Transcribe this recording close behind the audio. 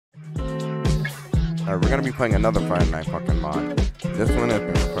Alright, we're gonna be playing another Friday Night Funkin' mod. This one has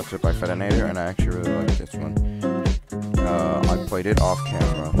been requested by Fedinator, and I actually really like this one. I played it off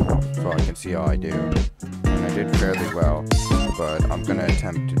camera, so I can see how I do. And I did fairly well, but I'm gonna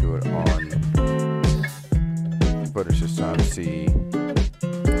attempt to do it on footage this time to see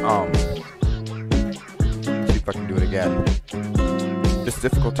if I can do it again. This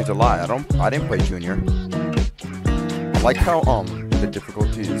difficulty's a lie. I didn't play Junior. I like how the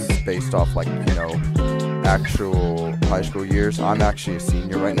difficulty is based off, like, you know, actual high school years. I'm actually a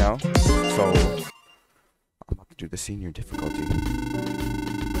senior right now, so I'm about to do the senior difficulty.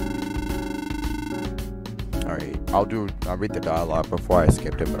 Alright, I'll read the dialogue before I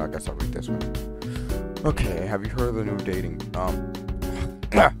skipped it, but I guess I'll read this one. Okay, have you heard of the new dating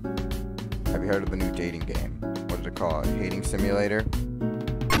have you heard of the new dating game? What is it called? Hating Simulator?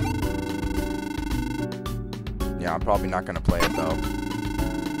 Yeah, I'm probably not gonna play it though.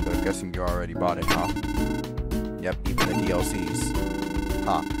 But I'm guessing you already bought it, huh? Yep, even the DLCs.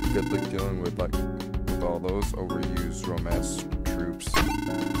 Ha, good luck dealing with all those overused romance tropes.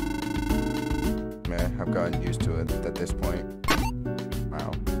 Man, I've gotten used to it at this point.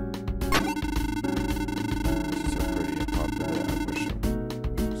 Wow. She's so pretty and popular, I wish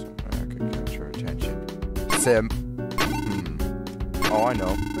someone I could catch her attention. Sim. Oh, I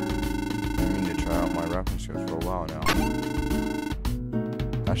know. Try out my rapping skills for a while now.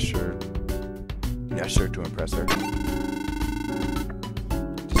 That's sure to impress her.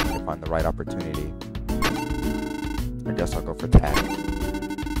 Just need to find the right opportunity. I guess I'll go for Tag.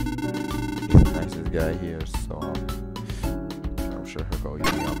 He's the nicest guy here, so I'm sure he'll go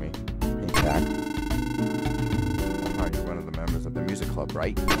easy on me. Hey, Tag. You're one of the members of the music club,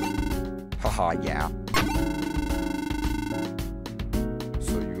 right? Haha, yeah.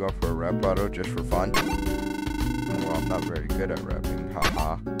 Go for a rap battle just for fun? Well, I'm not very good at rapping,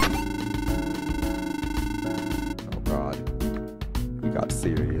 haha. Oh god. You got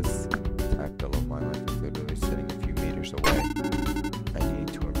serious. Tactile of my life is literally sitting a few meters away. I need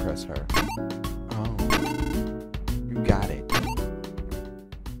to impress her. Oh. You got it.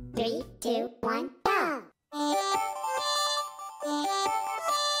 3, 2, 1, go!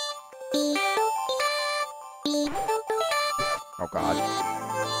 Oh god.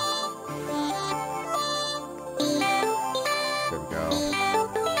 There we go.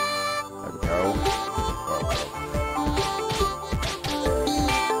 There we go. Oh.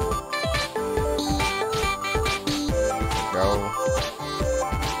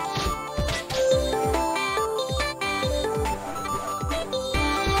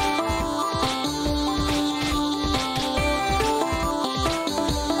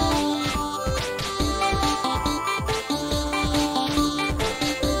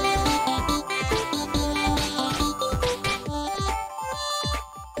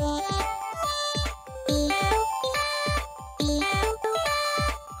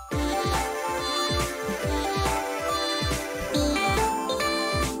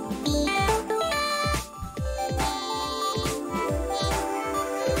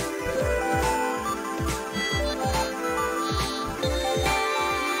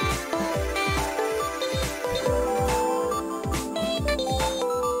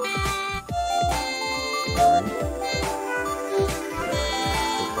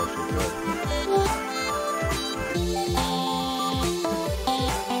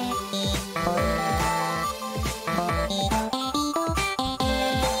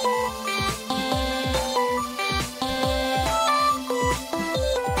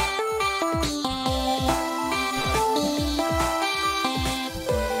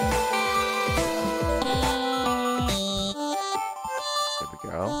 There we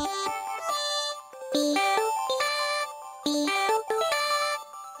go.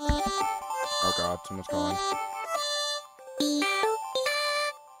 Oh god, someone's calling.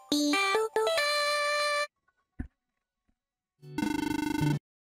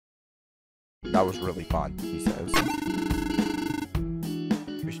 That was really fun, he says.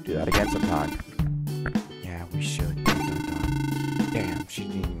 We should do that again sometime. Yeah, we should. Damn, she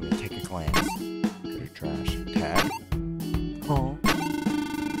didn't even take a glance. Good trash. Tag. Oh.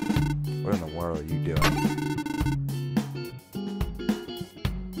 What in the world are you doing?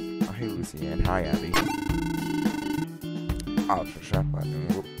 Oh, hey, Lucianne. Hi, Abby. Oh, it's just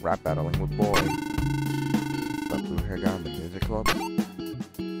rap battling with boy. That blue hair guy in the music club?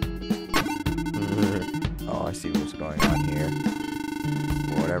 Oh, I see what's going on here.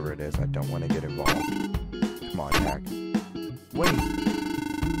 Or whatever it is, I don't want to get involved. Come on, Tag. Wait!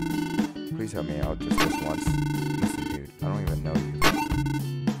 Please help me out just this once. Listen, dude, I don't even know you.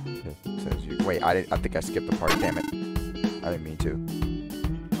 It says you. Wait, I think I skipped the part, damn it. I didn't mean to.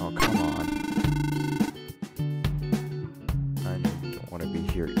 Oh, come on.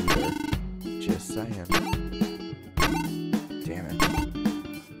 here either. Just saying. Damn it.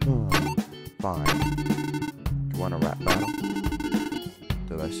 Fine. You want a rap battle?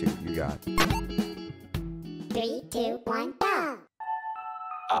 So let's see what you got. 3, 2, 1, go!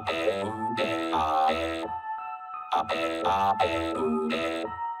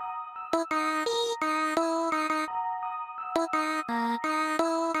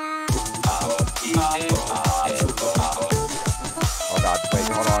 Oh god, wait,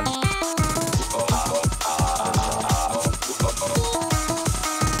 hold on.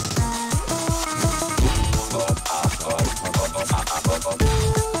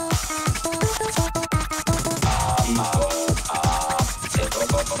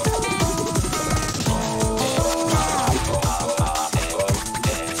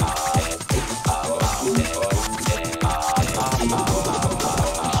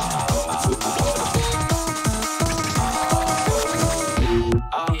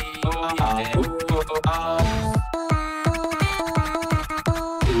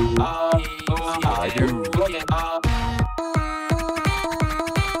 I do.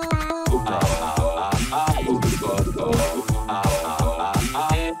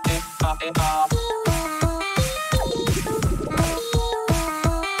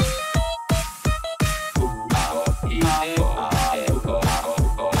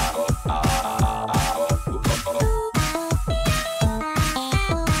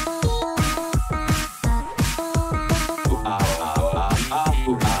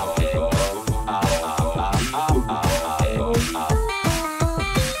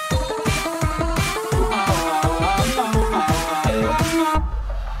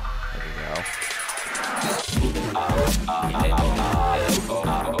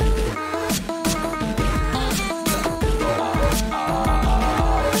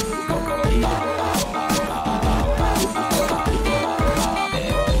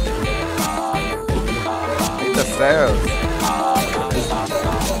 Stairs.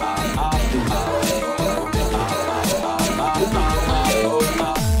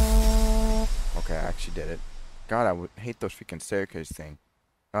 Okay, I actually did it. God, I would hate those freaking staircase thing.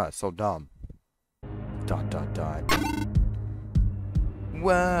 Ah, it's so dumb. ...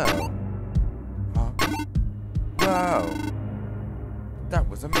 Whoa. Huh? Whoa. That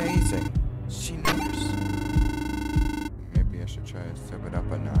was amazing. She knows. Maybe I should try to step it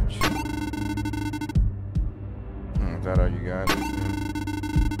up a notch. Is that all you got?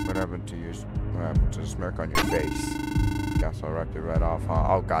 What happened to you? What happened to the smirk on your face? Guess I'll rip it right off, huh?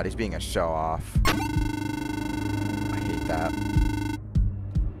 Oh god, he's being a show-off. I hate that.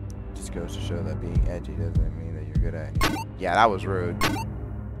 Just goes to show that being edgy doesn't mean that you're good at anything. Yeah, that was rude.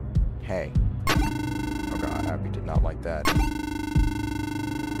 Hey. Oh god, Abby did not like that.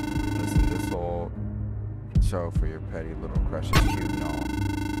 Listen, this whole show for your petty little crush is cute and all.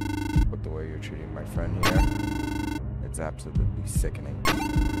 But the way you're treating my friend here, it's absolutely sickening. You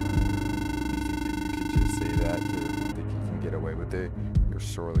could just say that to think you can get away with it. You're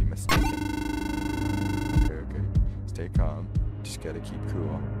sorely mistaken. Okay. Stay calm. Just gotta keep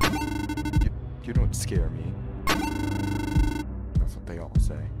cool. You don't scare me. That's what they all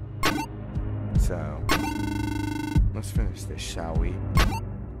say. So, let's finish this, shall we?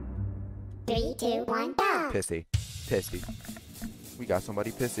 3, 2, 1, go! Pissy. We got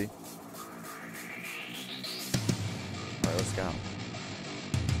somebody pissy. Alright, let's go.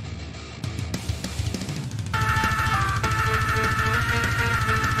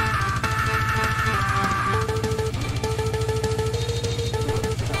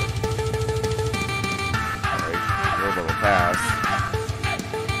 Alright, we're able to pass.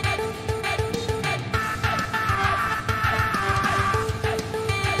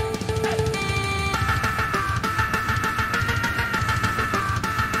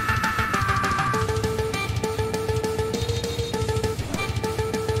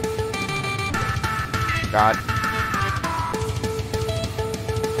 God.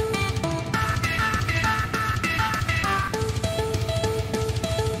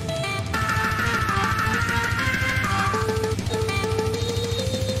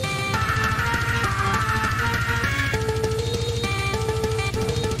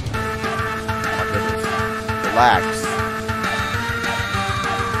 Relax.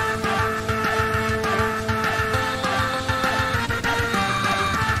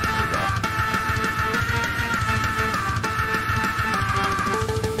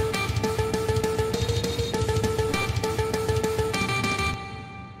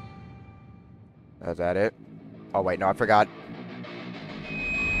 Is that it? Oh wait, no, I forgot.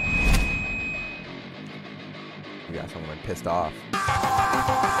 We got someone pissed off.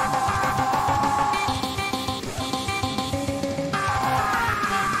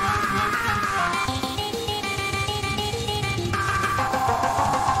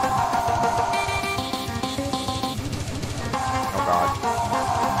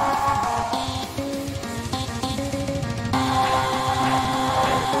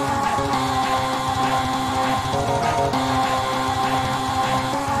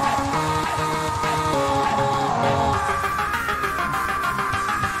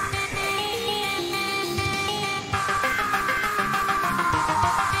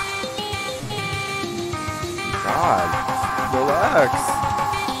 sucks.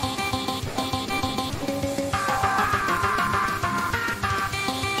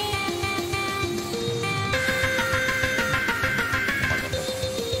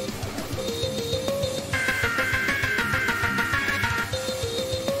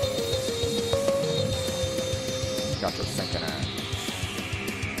 Got your sinking ass.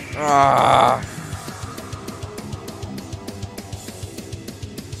 Ah.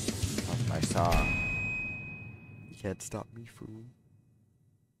 That's my song. You can't stop me, fool.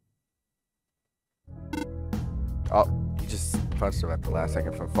 Oh, you just punched him at the last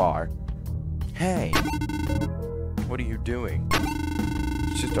second from far. Hey, what are you doing?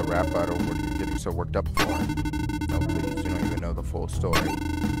 It's just a rap battle. What are you getting so worked up for? No, please, you don't even know the full story.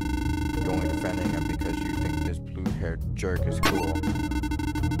 You're only defending him because you think this blue-haired jerk is cool.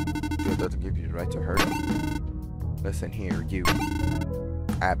 It doesn't give you the right to hurt him. Listen here, you.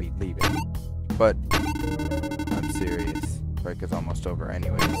 Abby, leave it. But I'm serious. Break is almost over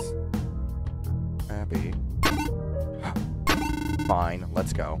anyways. Abby. Fine,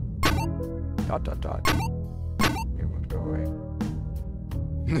 let's go. ... Here, let's go away.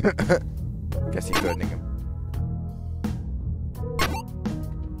 Guess he's threatening him.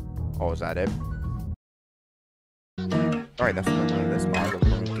 Oh, is that it? Alright, that's the end of this mod.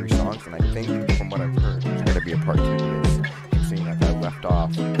 There's only 3 songs, and I think, from what I've heard, there's gonna be a part 2 to this. I'm seeing that I left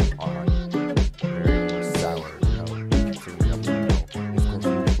off on